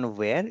based on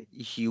where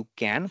you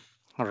can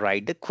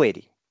write the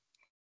query,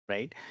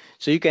 right?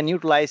 So you can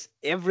utilize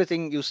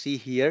everything you see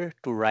here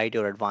to write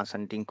your advanced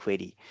hunting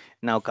query.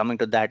 Now coming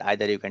to that,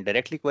 either you can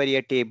directly query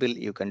a table,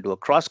 you can do a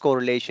cross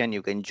correlation,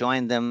 you can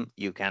join them,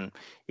 you can,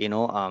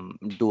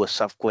 do a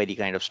sub query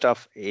kind of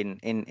stuff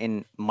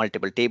in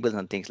multiple tables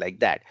and things like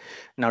that.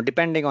 Now,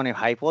 depending on your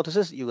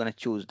hypothesis, you're going to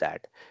choose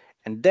that.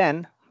 And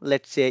then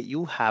let's say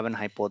you have an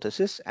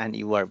hypothesis and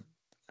you are,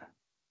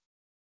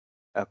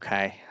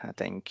 okay, I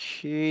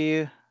think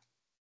you,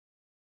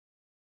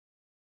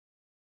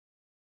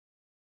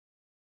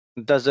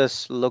 does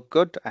this look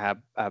good? I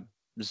have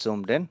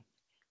zoomed in.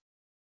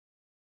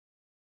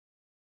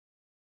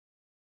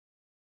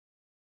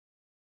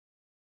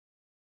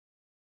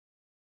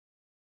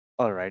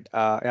 All right.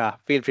 Yeah,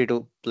 feel free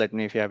to let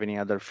me if you have any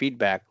other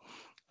feedback.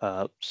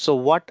 So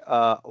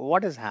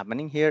what is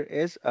happening here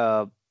is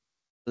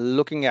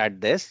looking at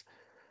this.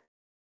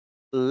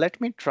 Let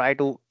me try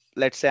to,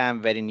 let's say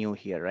I'm very new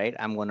here, right?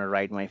 I'm going to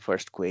write my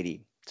first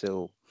query.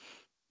 So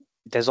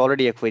there's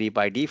already a query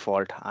by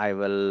default. I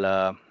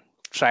will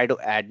try to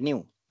add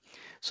new.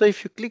 So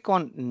if you click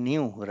on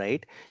new,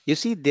 right, you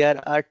see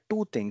there are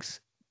two things: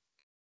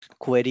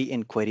 query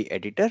in query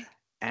editor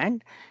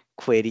and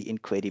query in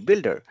query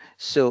builder.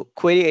 So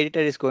query editor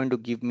is going to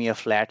give me a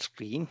flat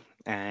screen,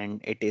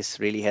 and it is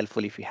really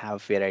helpful if you have a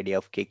fair idea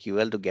of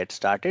KQL to get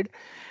started.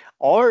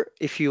 Or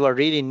if you are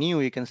really new,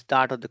 you can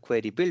start with the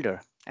query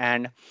builder.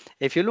 And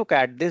if you look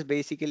at this,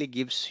 basically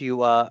gives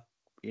you a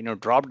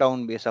drop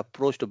down based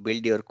approach to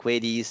build your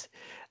queries.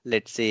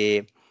 Let's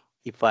say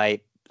if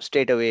I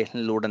straight away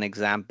load an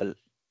example,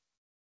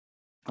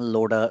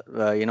 load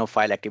a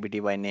file activity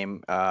by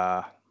name.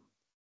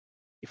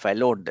 If I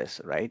load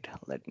this, right,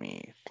 let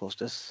me close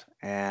this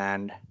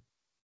and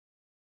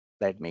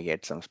let me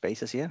get some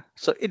spaces here.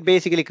 So it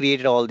basically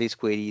created all these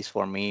queries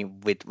for me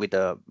with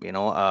a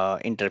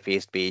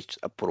interface based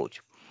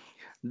approach.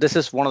 This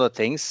is one of the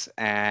things,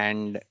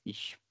 and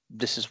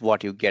this is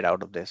what you get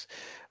out of this,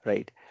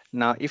 right?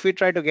 Now if we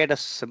try to get a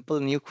simple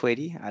new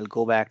query, I'll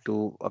go back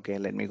to, okay,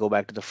 let me go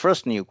back to the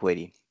first new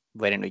query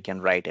wherein we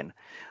can write in.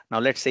 Now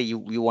let's say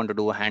you want to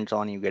do a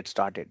hands-on, you get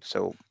started.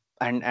 So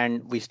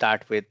and we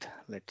start with,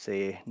 let's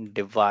say,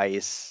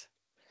 device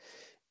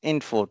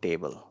info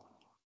table,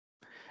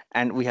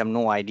 and we have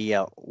no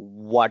idea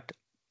what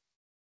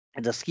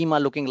the schema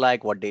looking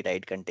like, what data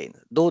it contains,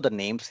 though the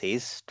name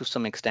says to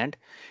some extent.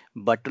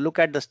 But to look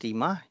at the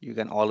schema, you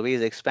can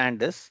always expand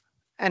this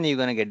and you're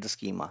going to get the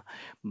schema.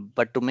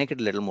 But to make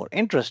it a little more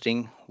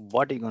interesting,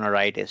 what you're going to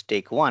write is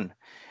take one.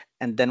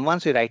 And then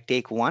once you write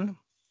take one,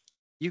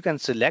 you can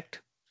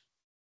select,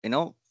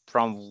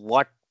 from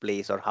what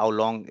place or how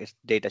long its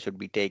data should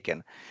be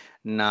taken.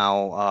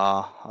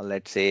 Now,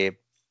 let's say,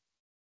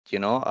 you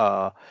know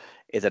uh,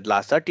 is it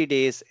last 30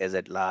 days, is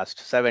it last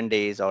 7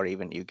 days, or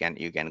even you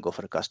can go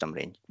for a custom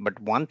range. But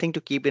one thing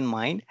to keep in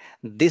mind,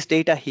 this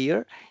data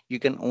here you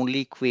can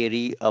only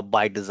query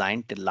by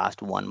design till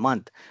last 1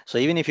 month. So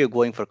even if you're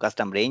going for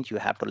custom range, you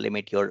have to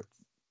limit your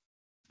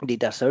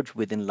data search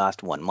within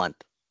last 1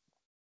 month.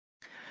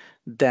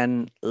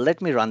 Then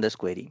let me run this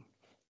query.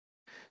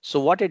 So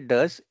what it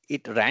does,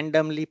 it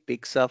randomly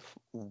picks up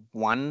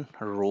one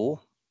row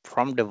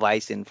from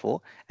device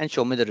info and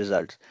show me the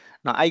results.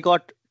 Now I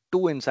got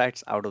two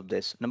insights out of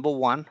this. Number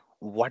one,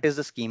 what is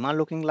the schema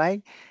looking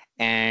like,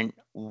 and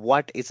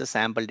what is the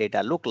sample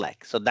data look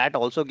like? So that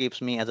also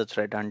gives me as a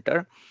threat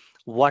hunter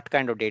what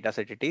kind of data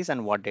set it is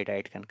and what data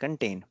it can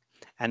contain.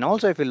 And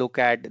also if you look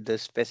at the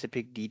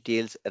specific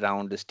details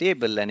around this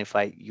table, and if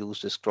I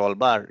use the scroll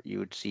bar, you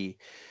would see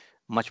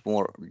much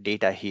more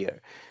data here.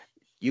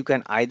 You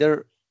can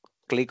either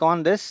click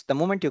on this. The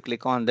moment you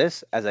click on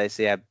this, as I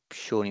say, I've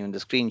shown you in the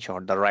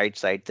screenshot, the right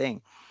side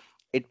thing,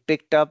 it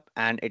picked up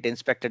and it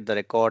inspected the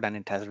record, and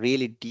it has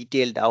really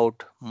detailed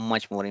out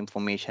much more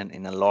information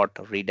in a lot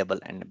readable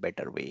and a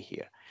better way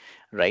here,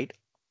 right?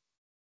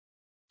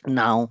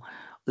 Now,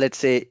 let's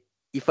say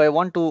if I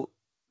want to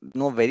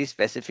know very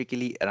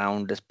specifically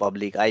around this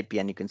public IP,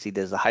 and you can see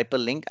there's a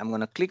hyperlink, I'm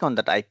going to click on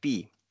that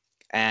IP,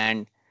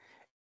 and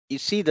you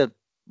see the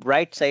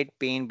right side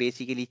pane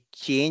basically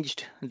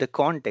changed the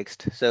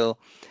context. So,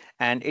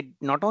 and it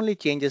not only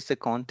changes the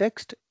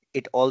context,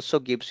 it also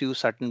gives you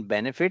certain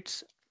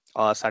benefits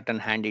or certain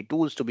handy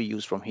tools to be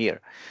used from here.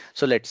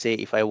 So let's say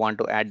if I want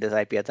to add this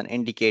IP as an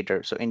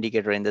indicator, so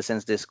indicator in the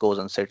sense this goes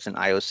and sits in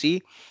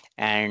IOC,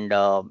 and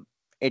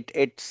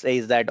it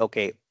says that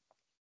okay,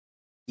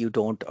 you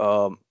don't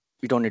um,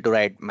 you don't need to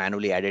write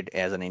manually add it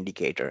as an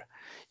indicator.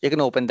 You can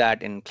open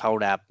that in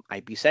Cloud App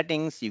IP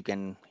settings. You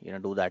can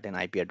do that in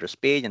IP address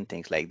page and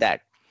things like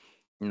that.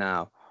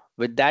 Now,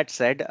 with that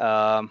said,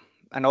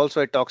 and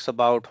also it talks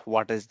about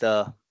what is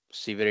the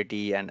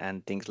severity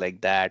and things like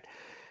that.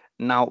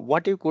 Now,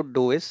 what you could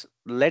do is,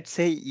 let's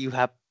say you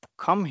have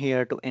come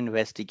here to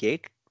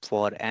investigate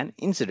for an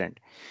incident.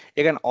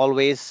 You can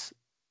always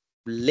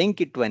link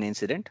it to an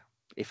incident.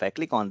 If I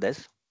click on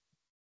this,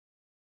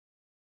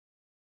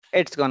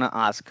 it's gonna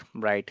ask,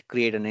 right,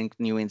 create a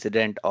new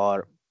incident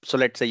or So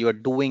let's say you are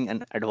doing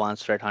an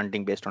advanced threat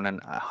hunting based on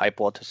a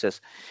hypothesis.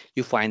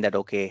 You find that,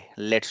 okay,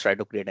 let's try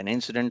to create an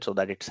incident so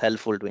that it's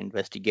helpful to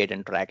investigate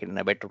and track it in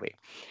a better way.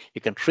 You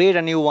can create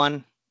a new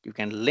one, you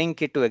can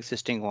link it to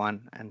existing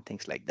one and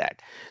things like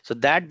that. So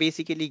that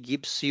basically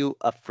gives you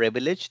a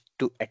privilege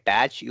to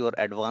attach your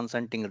advanced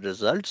hunting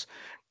results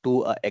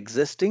to a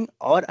existing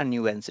or a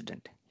new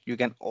incident. You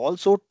can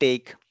also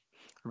take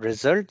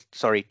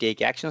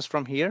actions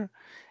from here,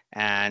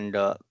 and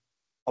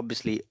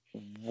obviously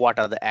what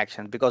are the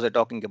actions, because we're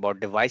talking about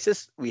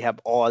devices, we have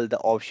all the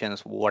options,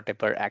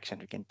 whatever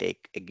action you can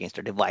take against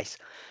a device.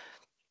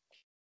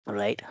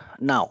 Right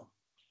now,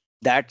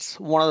 that's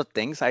one of the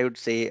things I would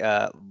say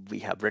we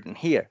have written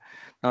here.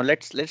 Now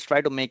let's try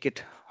to make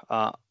it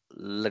a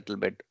little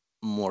bit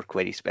more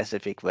query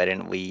specific,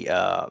 wherein we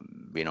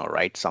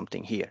write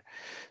something here.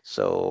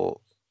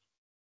 So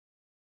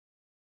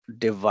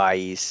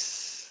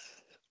device,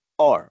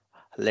 or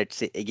let's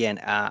say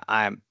again,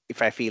 I'm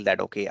if I feel that,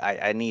 okay,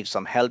 I need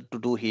some help to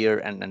do here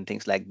and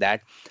things like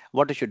that,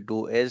 what I should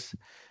do is,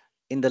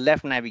 in the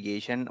left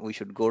navigation we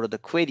should go to the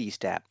queries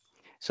tab.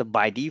 So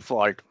by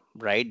default,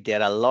 right, there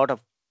are a lot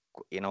of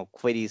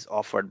queries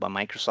offered by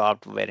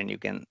Microsoft, wherein you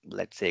can,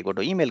 let's say, go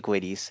to email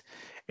queries,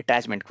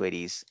 attachment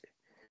queries,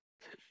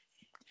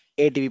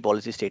 ATP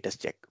policy status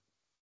check.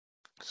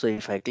 So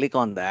if I click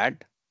on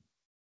that,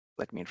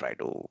 let me try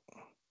to,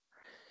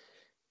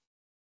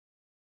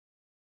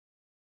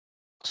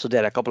 so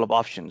there are a couple of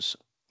options.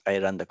 I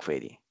run the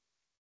query.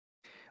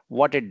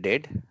 What it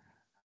did,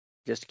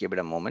 just give it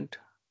a moment.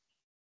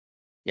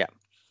 Yeah.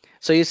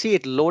 So you see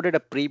it loaded a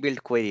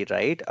pre-built query,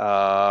 right?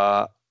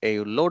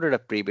 You loaded a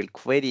pre-built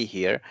query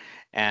here,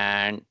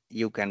 and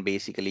you can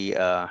basically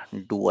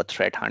do a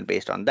threat hunt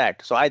based on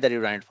that. So either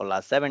you run it for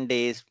last 7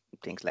 days,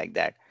 things like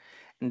that.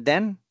 And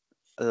then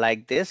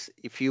like this,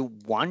 if you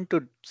want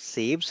to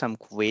save some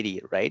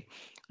query, right?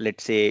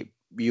 Let's say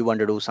you want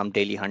to do some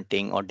daily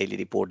hunting or daily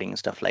reporting and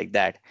stuff like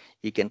that.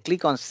 You can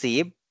click on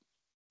save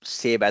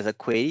as a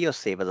query or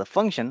save as a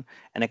function.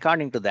 And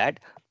according to that,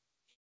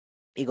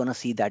 you're going to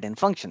see that in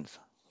functions,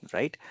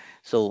 right?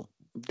 So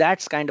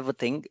that's kind of a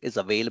thing is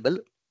available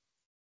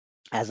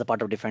as a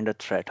part of Defender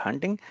threat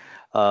hunting.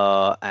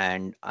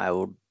 And I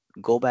would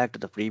go back to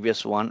the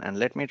previous one, and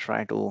let me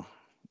try to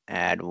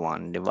add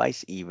one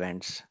device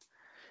events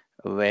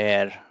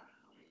where,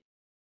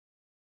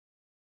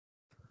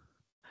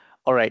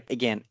 all right,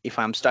 again, if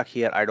I'm stuck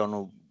here, I don't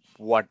know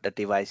what the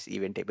device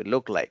event table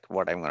look like.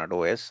 What I'm going to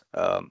do is,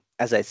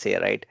 as I say,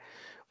 right,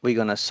 we're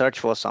going to search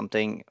for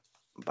something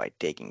by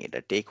taking it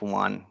a take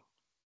one.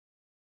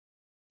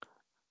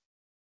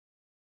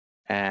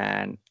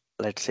 And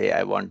let's say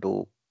I want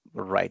to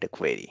write a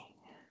query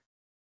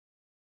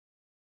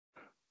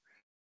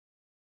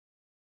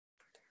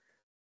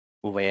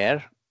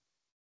where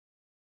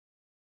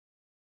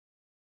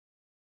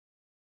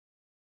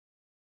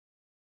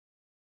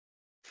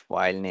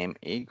file name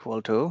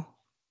equal to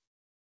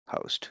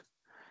host.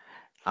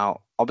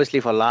 Now, obviously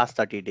for last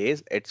 30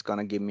 days, it's going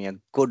to give me a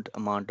good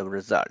amount of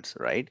results,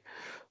 right?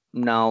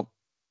 Now,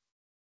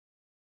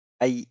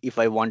 if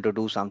I want to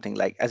do something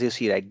like, as you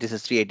see, right, this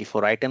is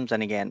 384 items.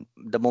 And again,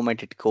 the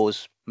moment it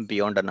goes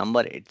beyond a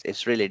number,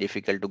 it's really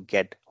difficult to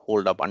get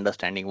hold of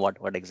understanding what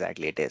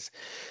exactly it is.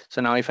 So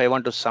now if I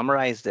want to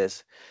summarize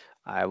this,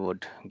 I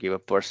would give a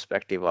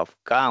perspective of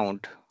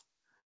count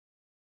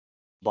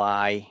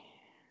by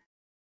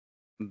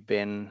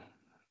bin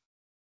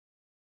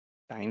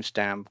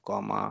timestamp,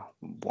 comma,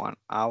 1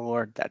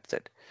 hour. That's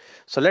it.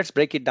 So let's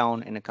break it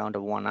down in a count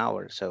of 1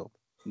 hour. So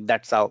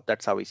that's how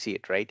we see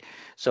it, right?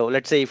 So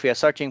let's say if we are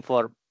searching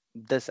for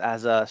this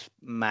as a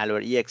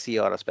malware exe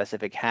or a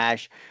specific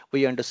hash,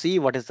 we want to see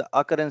what is the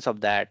occurrence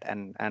of that,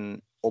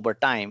 and over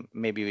time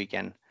maybe we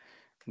can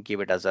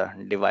give it as a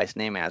device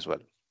name as well.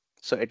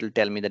 So it will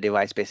tell me the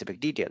device specific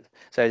details.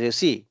 So as you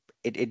see,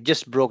 it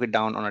just broke it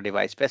down on a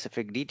device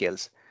specific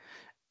details.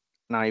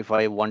 Now, if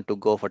I want to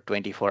go for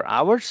 24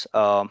 hours,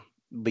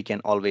 we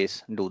can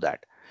always do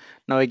that.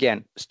 Now,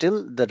 again,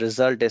 still the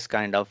result is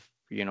kind of,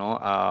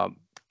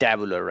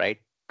 tabular, right?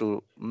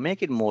 To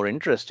make it more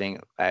interesting,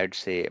 I'd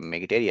say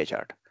make it area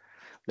chart.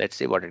 Let's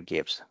see what it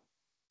gives.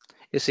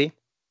 You see,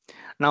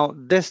 now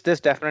this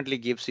definitely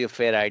gives you a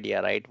fair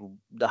idea, right?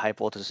 The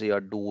hypothesis you're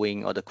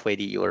doing or the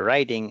query you're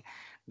writing,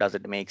 does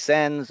it make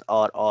sense,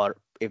 or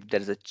if there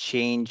is a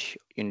change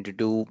you need to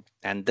do,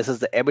 and this is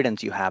the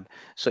evidence you have.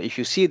 So if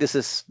you see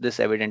this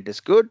evidence is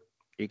good,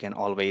 you can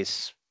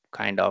always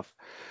kind of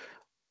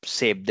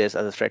save this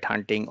as a threat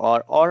hunting,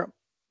 or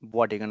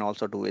what you can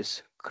also do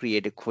is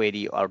create a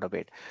query out of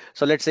it.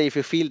 So let's say if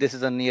you feel this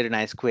is a near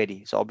nice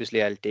query, so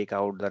obviously I'll take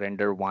out the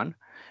render one,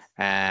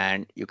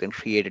 and you can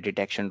create a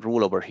detection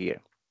rule over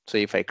here. So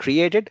if I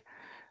create it,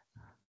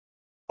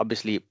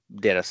 obviously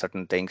there are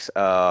certain things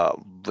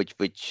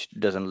which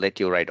doesn't let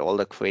you write all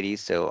the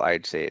queries. So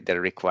I'd say there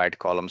are required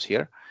columns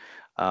here.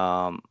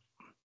 Um,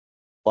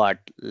 but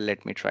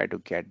let me try to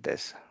get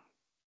this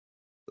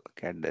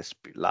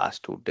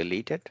last to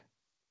delete it.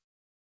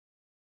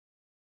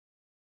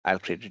 I'll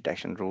create a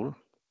detection rule.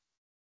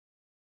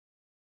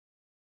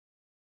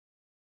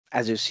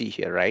 as you see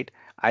here, right?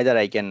 Either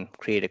I can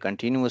create a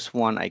continuous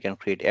one, I can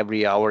create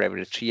every hour,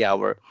 every 3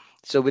 hour.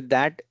 So with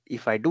that,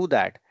 if I do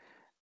that,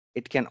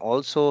 it can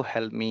also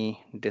help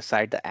me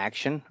decide the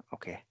action.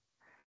 Okay,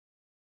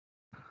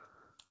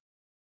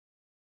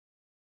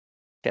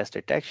 test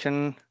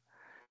detection,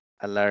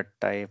 alert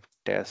type,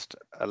 test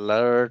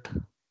alert,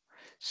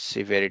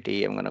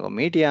 severity, I'm gonna go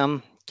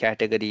medium,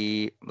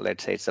 category,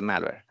 let's say it's a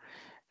malware,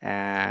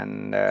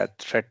 and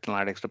threat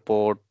analytics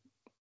report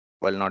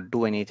will not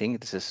do anything.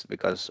 This is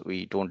because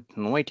we don't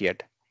know it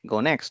yet.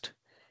 Go next.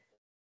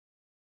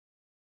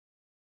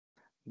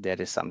 There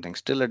is something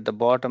still at the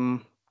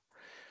bottom.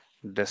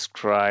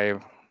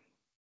 Describe,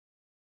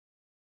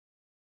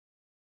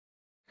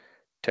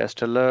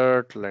 test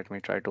alert. Let me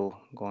try to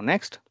go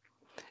next.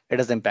 It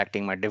is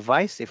impacting my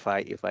device. If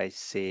I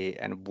say,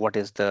 and what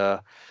is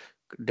the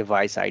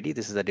device ID?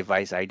 This is the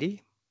device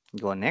ID.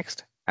 Go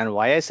next. And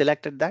why I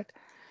selected that?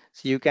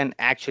 So you can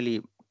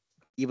actually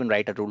even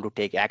write a rule to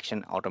take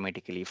action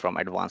automatically from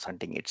advanced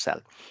hunting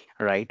itself,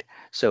 right?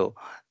 So,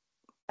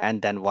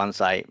 and then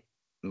once I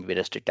maybe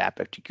restrict app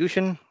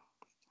execution,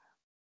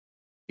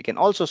 you can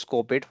also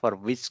scope it for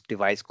which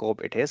device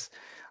scope it is.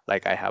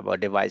 Like I have a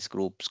device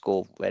group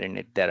scope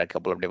wherein there are a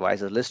couple of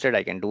devices listed.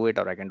 I can do it,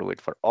 or I can do it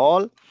for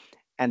all,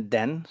 and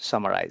then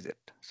summarize it.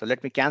 So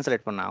let me cancel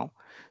it for now.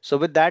 So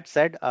with that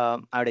said, I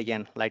would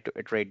again like to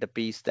iterate the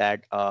piece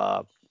that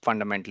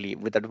fundamentally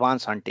with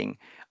advanced hunting,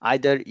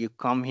 either you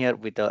come here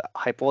with a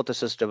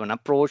hypothesis driven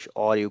approach,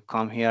 or you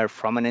come here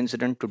from an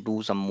incident to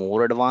do some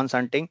more advanced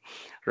hunting,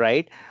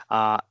 right?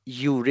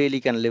 You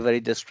really can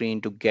leverage the screen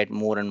to get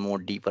more and more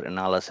deeper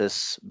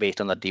analysis based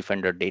on the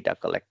Defender data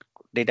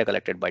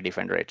collected by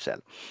Defender itself,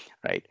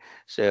 right?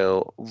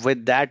 So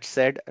with that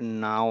said,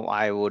 now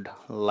I would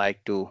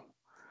like to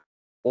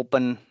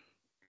open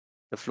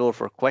the floor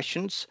for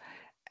questions.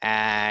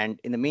 And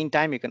in the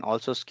meantime, you can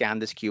also scan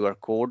this QR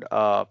code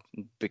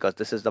because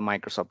this is the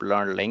Microsoft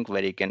Learn link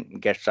where you can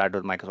get started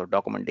with Microsoft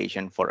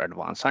documentation for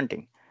advanced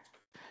hunting.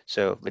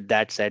 So with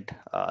that said,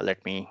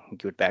 let me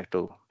give it back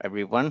to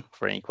everyone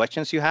for any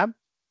questions you have.